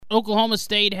Oklahoma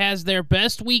State has their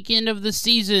best weekend of the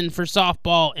season for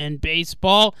softball and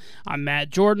baseball. I'm Matt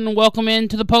Jordan. Welcome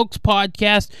into the Pokes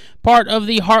Podcast, part of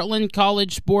the Heartland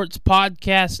College Sports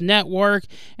Podcast Network.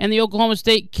 And the Oklahoma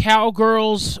State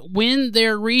Cowgirls win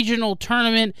their regional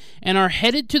tournament and are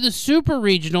headed to the Super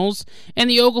Regionals. And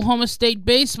the Oklahoma State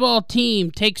baseball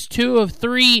team takes 2 of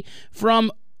 3 from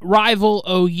rival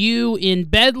OU in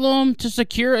Bedlam to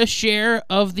secure a share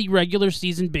of the regular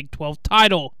season Big 12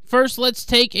 title. First, let's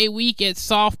take a week at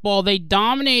softball. They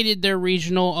dominated their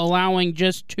regional, allowing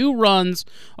just 2 runs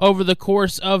over the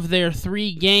course of their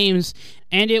 3 games.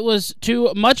 And it was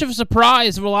to much of a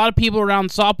surprise of a lot of people around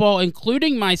softball,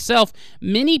 including myself.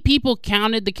 Many people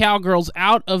counted the Cowgirls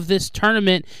out of this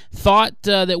tournament, thought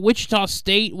that Wichita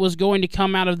State was going to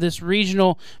come out of this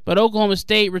regional, but Oklahoma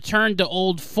State returned to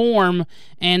old form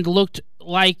and looked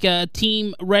like a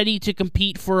team ready to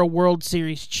compete for a World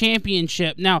Series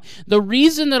championship. Now, the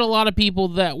reason that a lot of people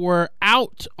that were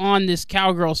out on this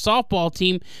Cowgirl softball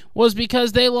team was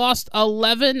because they lost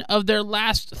 11 of their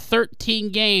last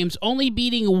 13 games, only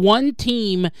beating 1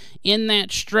 team in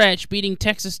that stretch, beating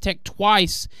Texas Tech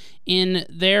twice in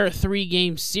their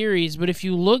 3-game series. But if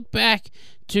you look back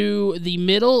to the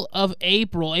middle of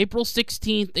April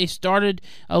 16th, they started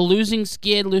a losing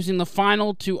skid, losing the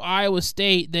final to Iowa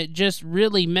State that just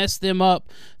really messed them up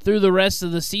through the rest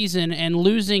of the season, and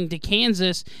losing to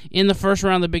Kansas in the first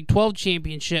round of the Big 12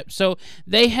 championship. So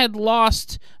they had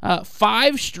lost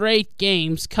 5 straight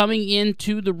games coming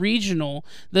into the regional,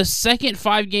 the second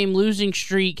 5-game losing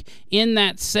streak in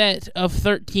that set of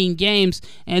 13 games,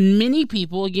 and many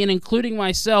people, again including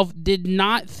myself, did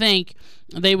not think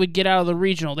they would get out of the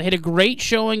regional. They had a great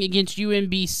showing against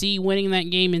UMBC, winning that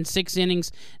game in 6 innings,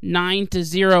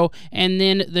 9-0, and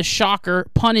then the shocker,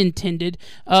 pun intended,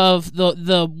 of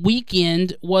the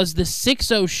weekend was the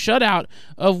 6-0 shutout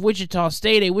of Wichita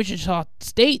State, a Wichita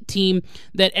State team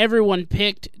that everyone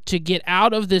picked to get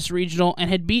out of this regional and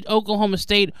had beat Oklahoma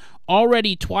State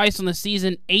already twice on the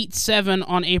season, 8-7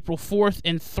 on April 4th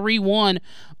and 3-1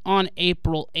 on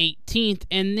April 18th.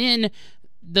 And then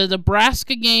the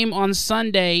Nebraska game on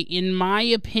Sunday, in my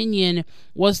opinion,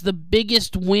 was the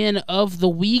biggest win of the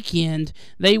weekend.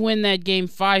 They win that game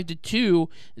 5-2.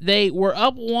 They were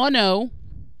up 1-0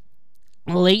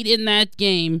 late in that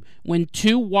game when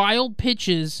 2 wild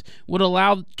pitches would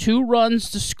allow 2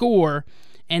 runs to score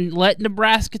and let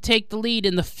Nebraska take the lead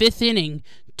in the 5th inning,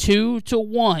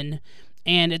 2-1.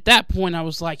 And at that point, I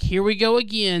was like, here we go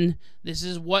again. This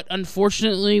is what,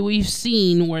 unfortunately, we've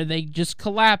seen, where they just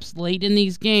collapse late in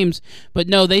these games. But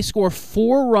no, they score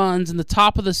 4 runs in the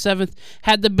top of the 7th,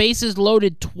 had the bases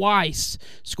loaded twice,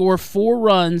 score 4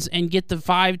 runs, and get the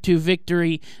 5-2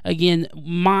 victory. Again,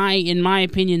 in my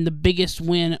opinion, the biggest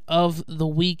win of the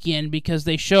weekend, because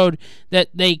they showed that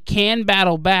they can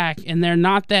battle back, and they're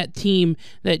not that team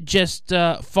that just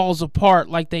falls apart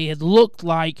like they had looked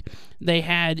like they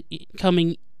had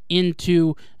coming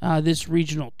into this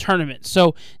regional tournament.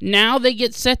 So now they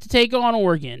get set to take on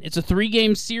Oregon. It's a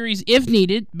 3-game series if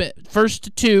needed, but first to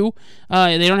 2.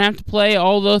 They don't have to play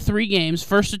all the 3 games.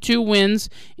 First to 2 wins.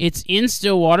 It's in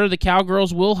Stillwater. The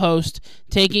Cowgirls will host,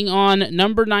 taking on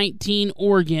number 19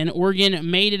 Oregon.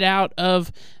 Oregon made it out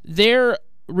of their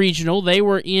regional. They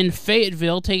were in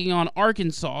Fayetteville taking on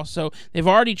Arkansas, so they've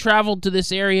already traveled to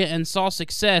this area and saw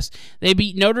success. They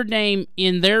beat Notre Dame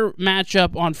in their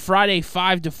matchup on Friday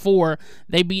 5-4.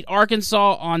 They beat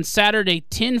Arkansas on Saturday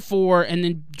 10-4, and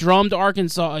then drummed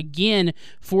Arkansas again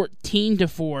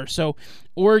 14-4. So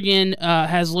Oregon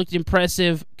has looked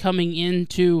impressive coming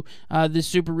into this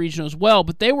Super Regional as well,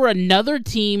 but they were another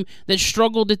team that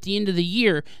struggled at the end of the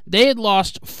year. They had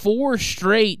lost 4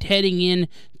 straight heading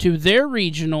into their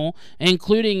regional,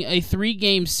 including a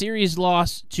 3-game series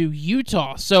loss to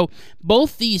Utah. So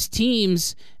both these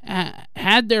teams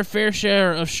had their fair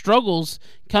share of struggles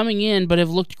coming in, but have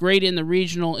looked great in the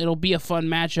regional. It'll be a fun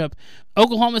matchup.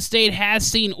 Oklahoma State has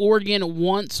seen Oregon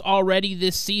once already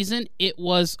this season. It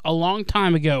was a long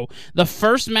time ago. The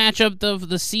first matchup of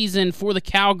the season for the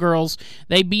Cowgirls,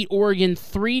 they beat Oregon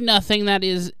 3-0.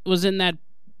 That was in that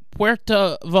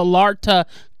Puerto Vallarta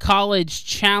College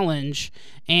Challenge.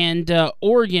 And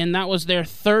Oregon, that was their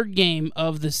 3rd game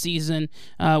of the season,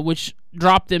 which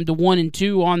dropped them to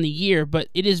 1-2 on the year. But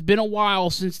it has been a while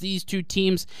since these 2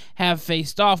 teams have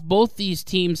faced off. Both these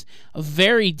teams are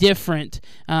very different,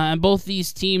 and both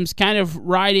these teams kind of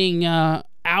riding out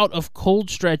of cold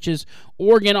stretches.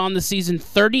 Oregon on the season,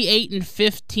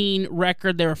 38-15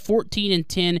 record. They're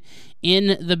 14-10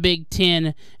 in the Big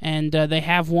Ten, and they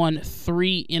have won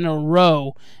 3 in a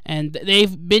row. And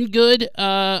they've been good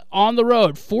on the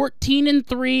road,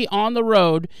 14-3 on the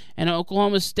road, and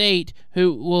Oklahoma State,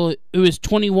 who is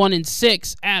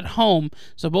 21-6 at home.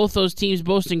 So both those teams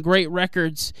boasting great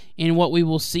records in what we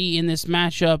will see in this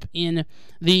matchup in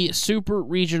the Super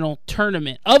Regional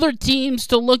Tournament. Other teams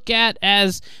to look at,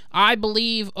 as I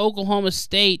believe Oklahoma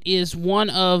State is one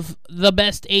of the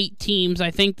best 8 teams.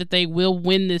 I think that they will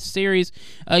win this series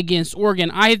against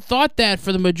Oregon. I had thought that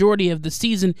for the majority of the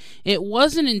season. It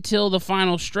wasn't until the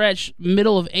final stretch,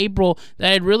 middle of April, that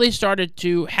I had really started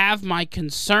to have my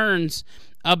concerns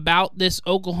about this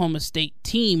Oklahoma State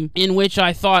team, in which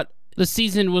I thought the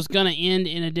season was going to end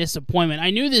in a disappointment.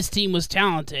 I knew this team was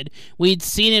talented. We'd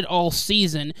seen it all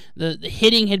season. The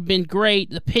hitting had been great.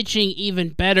 The pitching even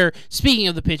better. Speaking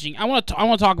of the pitching, I want to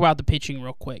talk about the pitching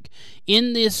real quick.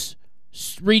 In this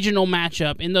regional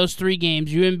matchup, in those 3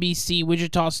 games, UMBC,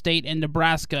 Wichita State, and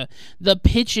Nebraska, the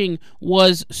pitching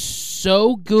was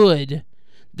so good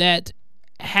that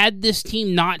had this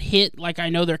team not hit like I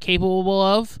know they're capable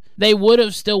of, they would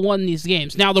have still won these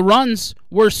games. Now, the runs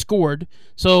were scored,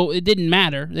 so it didn't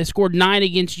matter. They scored 9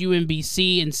 against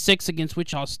UMBC and 6 against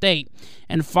Wichita State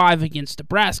and 5 against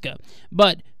Nebraska.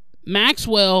 But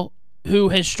Maxwell, who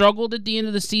has struggled at the end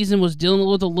of the season, was dealing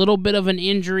with a little bit of an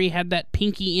injury, had that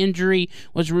pinky injury,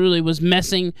 which really was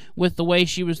messing with the way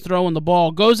she was throwing the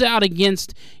ball, goes out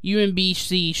against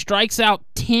UMBC, strikes out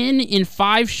 10 in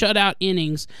 5 shutout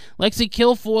innings. Lexi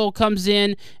Kilfoyle comes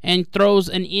in and throws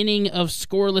an inning of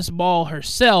scoreless ball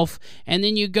herself, and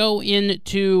then you go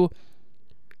into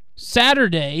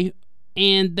Saturday,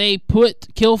 and they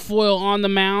put Kilfoyle on the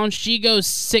mound. She goes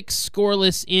 6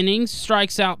 scoreless innings,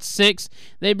 strikes out 6.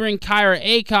 They bring Kyra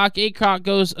Aycock. Aycock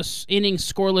goes an inning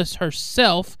scoreless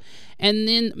herself. And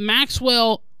then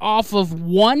Maxwell, off of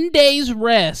 1 day's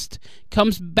rest,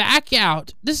 comes back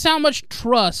out. This is how much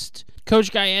trust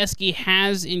Coach Gajewski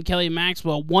has in Kelly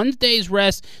Maxwell. 1 day's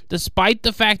rest, despite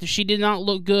the fact that she did not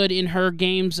look good in her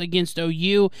games against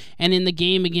OU and in the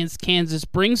game against Kansas,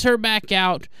 brings her back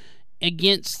out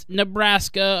against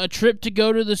Nebraska, a trip to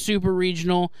go to the Super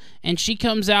Regional, and she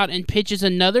comes out and pitches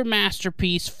another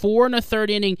masterpiece, 4 1/3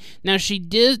 inning. Now, she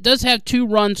does have 2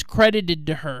 runs credited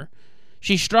to her.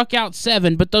 She struck out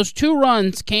 7, but those 2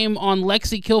 runs came on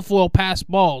Lexi Kilfoyle pass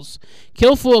balls.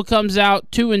 Kilfoyle comes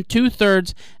out 2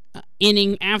 2/3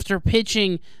 inning after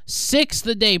pitching 6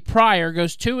 the day prior,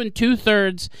 goes 2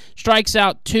 2/3, strikes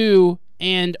out 2,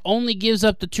 and only gives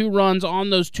up the 2 runs on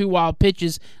those 2 wild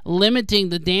pitches, limiting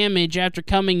the damage after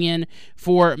coming in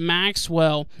for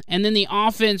Maxwell. And then the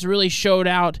offense really showed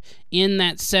out in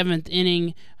that 7th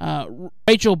inning.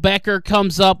 Rachel Becker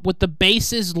comes up with the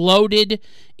bases loaded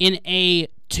in a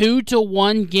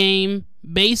 2-1 game,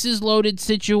 bases loaded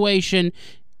situation.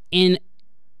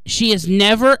 She has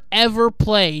never, ever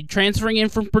played, transferring in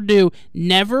from Purdue,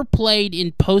 never played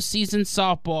in postseason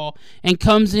softball, and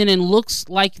comes in and looks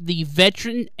like the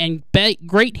veteran and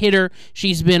great hitter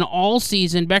she's been all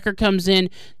season. Becker comes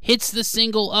in, hits the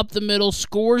single up the middle,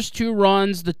 scores 2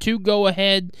 runs. The 2 go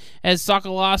ahead as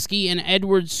Sokolowski and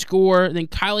Edwards score. Then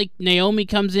Kylie Naomi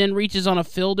comes in, reaches on a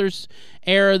fielder's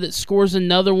error that scores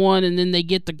another one, and then they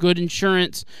get the good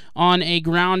insurance on a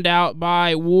ground out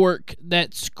by Wark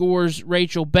that scores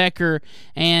Rachel Becker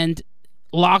and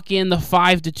lock in the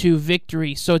 5-2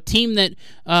 victory. So a team that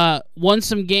won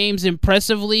some games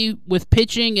impressively with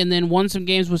pitching and then won some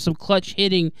games with some clutch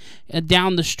hitting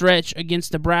down the stretch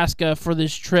against Nebraska for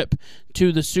this trip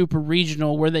to the Super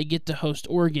Regional where they get to host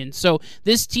Oregon. So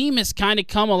this team has kind of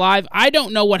come alive. I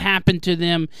don't know what happened to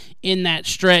them in that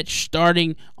stretch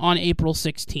starting on April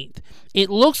 16th. It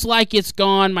looks like it's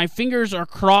gone. My fingers are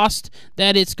crossed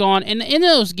that it's gone. And in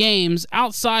those games,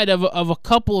 outside of a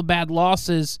couple of bad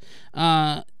losses,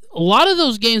 a lot of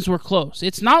those games were close.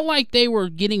 It's not like they were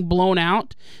getting blown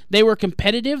out. They were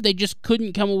competitive. They just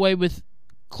couldn't come away with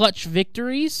clutch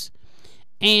victories.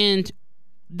 And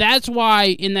that's why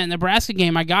in that Nebraska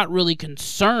game I got really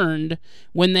concerned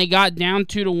when they got down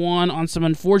 2-1 on some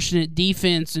unfortunate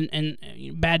defense and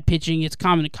bad pitching. It's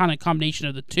kind of a combination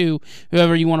of the two.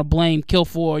 Whoever you want to blame,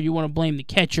 Kilfoyle, you want to blame the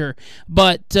catcher.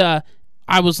 But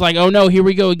I was like, oh no, here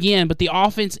we go again. But the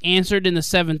offense answered in the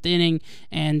 7th inning,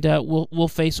 and we'll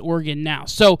face Oregon now.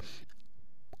 So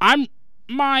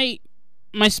my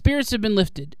spirits have been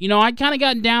lifted. You know, I kind of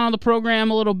got down on the program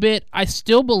a little bit. I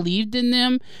still believed in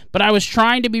them, but I was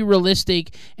trying to be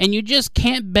realistic, and you just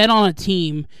can't bet on a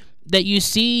team that you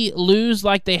see lose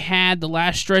like they had the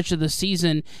last stretch of the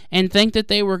season and think that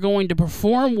they were going to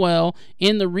perform well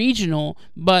in the regional.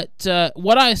 But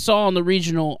what I saw in the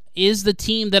regional is the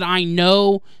team that I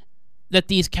know that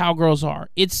these Cowgirls are.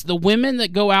 It's the women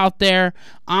that go out there.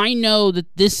 I know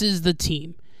that this is the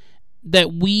team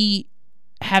that we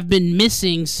have been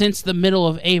missing since the middle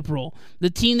of April. The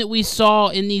team that we saw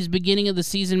in these beginning of the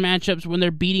season matchups when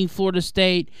they're beating Florida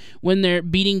State, when they're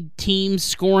beating teams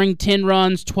scoring 10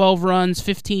 runs, 12 runs,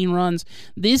 15 runs.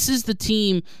 This is the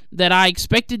team that I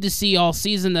expected to see all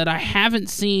season that I hadn't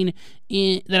seen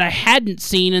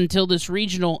until this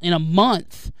regional in a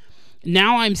month.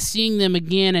 Now I'm seeing them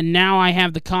again, and now I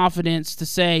have the confidence to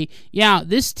say, yeah,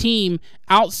 this team,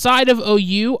 outside of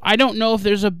OU, I don't know if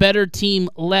there's a better team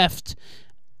left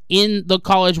in the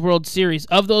College World Series.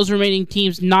 Of those remaining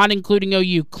teams, not including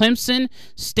OU, Clemson,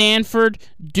 Stanford,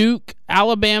 Duke,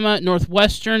 Alabama,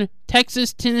 Northwestern,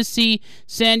 Texas, Tennessee,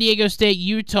 San Diego State,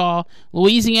 Utah,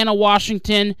 Louisiana,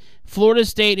 Washington, Florida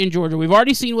State, and Georgia. We've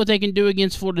already seen what they can do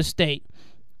against Florida State.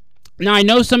 Now, I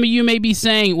know some of you may be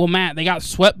saying, well, Matt, they got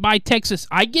swept by Texas.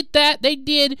 I get that. They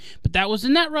did, but that was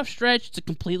in that rough stretch. It's a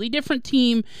completely different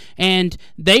team, and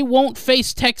they won't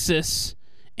face Texas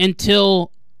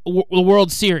until the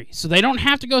World Series. So they don't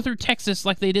have to go through Texas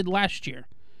like they did last year.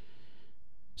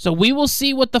 So we will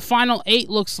see what the Final 8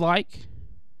 looks like.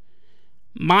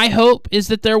 My hope is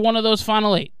that they're one of those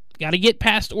Final 8. Got to get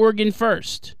past Oregon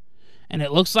first. And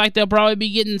it looks like they'll probably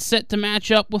be getting set to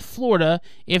match up with Florida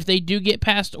if they do get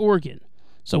past Oregon.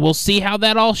 So we'll see how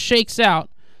that all shakes out.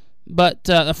 But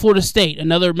Florida State,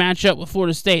 another matchup with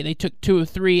Florida State. They took 2 of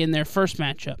 3 in their first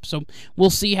matchup. So we'll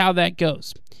see how that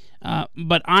goes.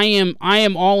 But I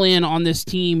am all in on this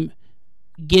team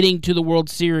getting to the World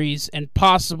Series and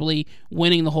possibly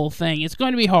winning the whole thing. It's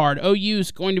going to be hard. OU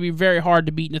is going to be very hard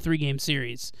to beat in a 3-game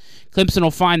series. Clemson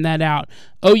will find that out.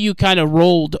 OU kind of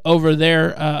rolled over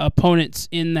their opponents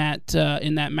in that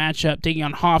matchup, taking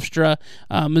on Hofstra,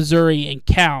 Missouri, and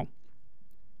Cal.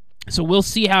 So we'll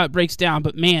see how it breaks down.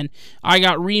 But, man, I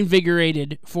got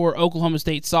reinvigorated for Oklahoma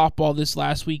State softball this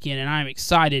last weekend, and I'm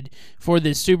excited for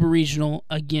this Super Regional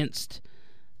against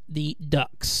the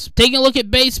Ducks. Taking a look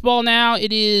at baseball now,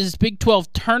 it is Big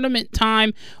 12 tournament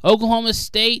time. Oklahoma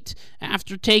State,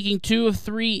 after taking 2 of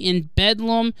 3 in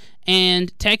Bedlam,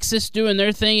 and Texas doing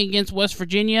their thing against West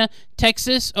Virginia.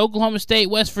 Texas, Oklahoma State,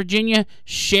 West Virginia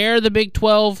share the Big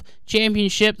 12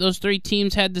 championship. Those 3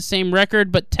 teams had the same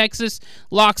record, but Texas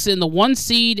locks in the 1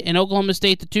 seed, and Oklahoma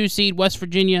State the 2 seed, West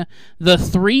Virginia the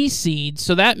 3 seed.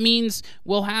 So that means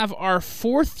we'll have our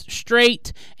 4th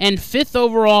straight and 5th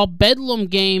overall Bedlam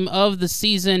game of the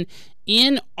season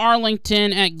in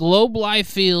Arlington at Globe Life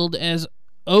Field, as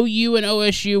OU and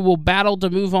OSU will battle to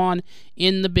move on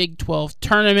in the Big 12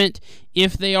 tournament.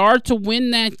 If they are to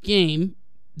win that game,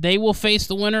 they will face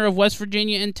the winner of West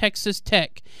Virginia and Texas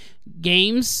Tech.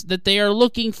 Games that they are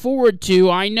looking forward to,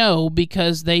 I know,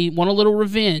 because they want a little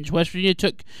revenge. West Virginia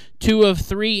took 2 of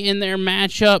 3 in their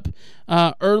matchup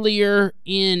earlier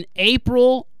in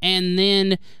April, and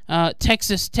then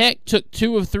Texas Tech took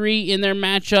 2 of 3 in their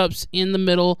matchups in the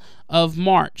middle of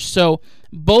March. So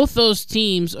both those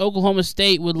teams, Oklahoma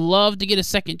State would love to get a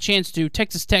second chance to.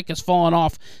 Texas Tech has fallen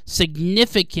off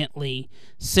significantly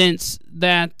since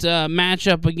that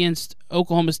matchup against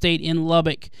Oklahoma State in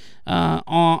Lubbock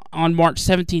on March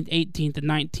 17th, 18th, and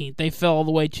 19th. They fell all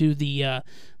the way to the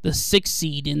 6th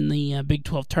seed in the Big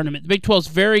 12 tournament. The Big 12 is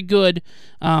very good,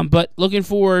 but looking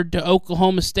forward to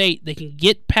Oklahoma State. They can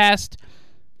get past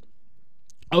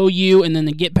OU, and then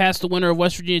they get past the winner of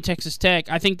West Virginia, Texas Tech.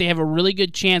 I think they have a really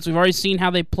good chance. We've already seen how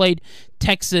they played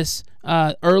Texas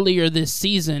earlier this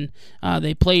season.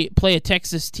 They play a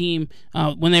Texas team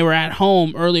when they were at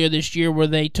home earlier this year, where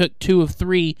they took 2 of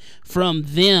 3 from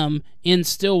them in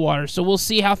Stillwater. So we'll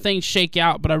see how things shake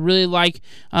out, but I really like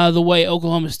the way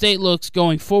Oklahoma State looks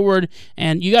going forward.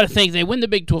 And you got to think, they win the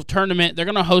Big 12 tournament, they're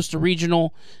going to host a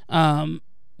regional.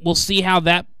 We'll see how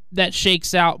that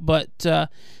shakes out, but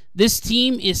this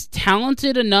team is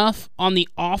talented enough on the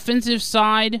offensive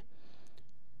side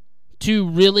to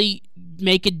really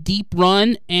make a deep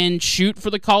run and shoot for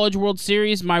the College World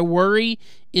Series. My worry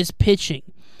is pitching.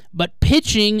 But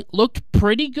pitching looked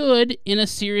pretty good in a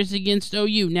series against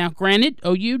OU. Now, granted,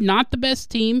 OU not the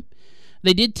best team.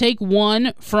 They did take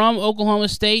 1 from Oklahoma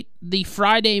State the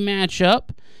Friday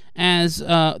matchup, as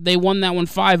they won that one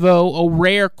 5-0, a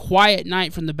rare quiet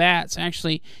night from the Bats.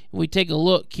 Actually, if we take a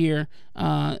look here,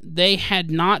 they had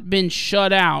not been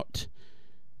shut out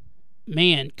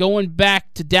man, going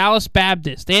back to Dallas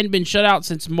Baptist. They hadn't been shut out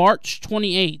since March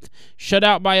 28th. Shut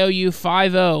out by OU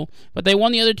 5-0. But they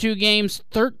won the other two games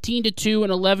 13-2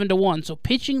 and 11-1. So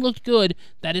pitching looked good.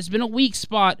 That has been a weak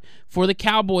spot for the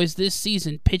Cowboys this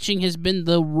season. Pitching has been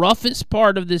the roughest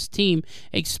part of this team,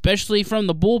 especially from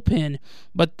the bullpen.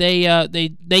 But they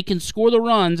can score the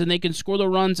runs, and they can score the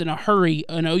runs in a hurry.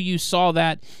 And OU saw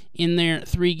that in their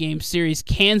 3-game series.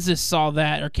 Kansas saw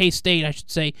that, or K-State, I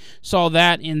should say, saw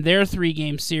that in their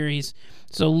 3-game series.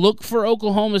 So look for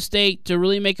Oklahoma State to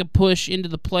really make a push into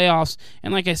the playoffs.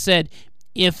 And like I said,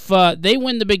 if they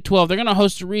win the Big 12, they're going to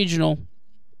host a regional.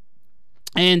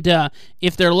 And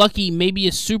if they're lucky, maybe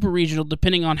a super regional,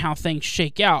 depending on how things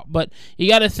shake out. But you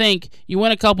got to think, you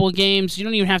win a couple of games, you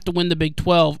don't even have to win the Big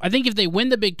 12. I think if they win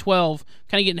the Big 12,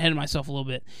 kind of getting ahead of myself a little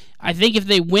bit. I think if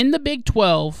they win the Big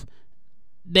 12,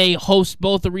 they host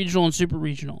both the regional and super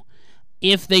regional.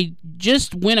 If they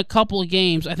just win a couple of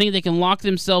games, I think they can lock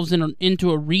themselves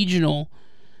into a regional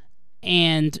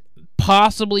and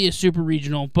possibly a super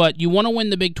regional. But you want to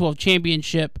win the Big 12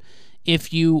 championship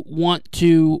if you want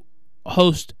to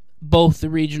host both the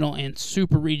regional and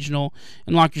super regional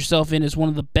and lock yourself in as one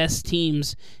of the best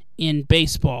teams in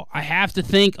baseball. I have to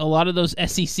think a lot of those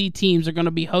SEC teams are going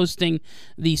to be hosting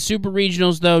the super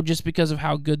regionals, though, just because of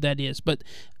how good that is. But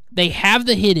they have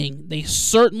the hitting. They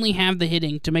certainly have the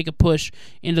hitting to make a push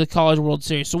into the College World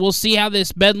Series. So we'll see how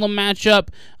this Bedlam matchup,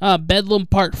 Bedlam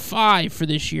Part 5 for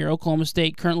this year. Oklahoma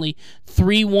State currently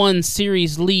 3-1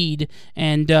 series lead.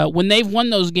 And when they've won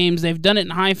those games, they've done it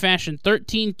in high fashion.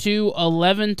 13-2,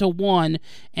 11-1,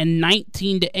 and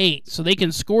 19-8. So they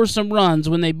can score some runs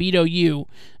when they beat OU.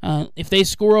 If they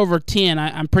score over 10,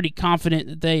 I'm pretty confident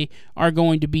that they are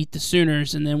going to beat the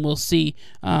Sooners. And then we'll see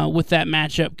with that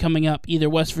matchup coming up, either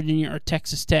West Virginia or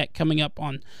Texas Tech coming up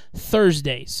on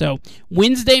Thursday. So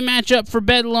Wednesday matchup for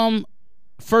Bedlam,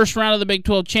 first round of the Big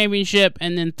 12 championship,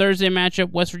 and then Thursday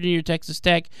matchup, West Virginia or Texas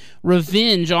Tech.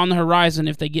 Revenge on the horizon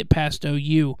if they get past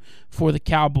OU for the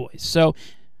Cowboys. So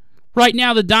right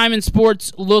now, the Diamond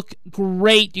Sports look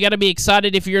great. You got to be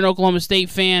excited if you're an Oklahoma State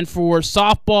fan for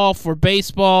softball, for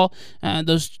baseball.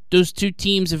 Those two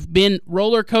teams have been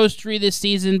roller coastery this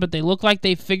season, but they look like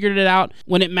they figured it out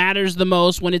when it matters the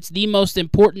most, when it's the most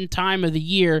important time of the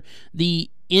year,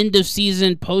 the end of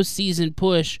season, postseason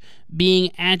push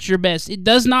being at your best. It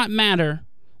does not matter.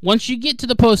 Once you get to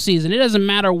the postseason, it doesn't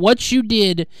matter what you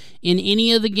did in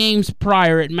any of the games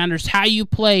prior. It matters how you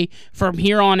play from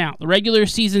here on out. The regular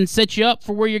season sets you up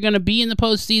for where you're going to be in the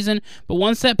postseason, but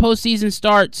once that postseason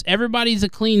starts, everybody's a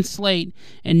clean slate,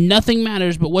 and nothing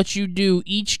matters but what you do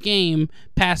each game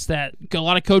past that. A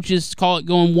lot of coaches call it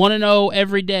going 1-0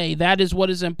 every day. That is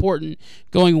what is important,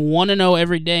 going 1-0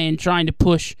 every day and trying to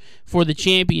push for the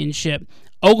championship.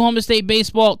 Oklahoma State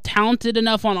baseball, talented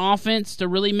enough on offense to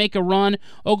really make a run.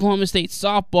 Oklahoma State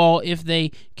softball, if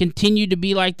they continue to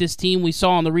be like this team we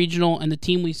saw on the regional and the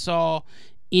team we saw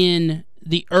in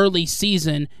the early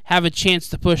season, have a chance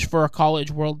to push for a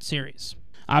College World Series.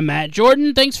 I'm Matt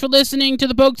Jordan. Thanks for listening to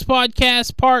the Pokes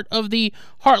Podcast, part of the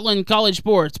Heartland College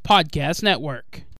Sports Podcast Network.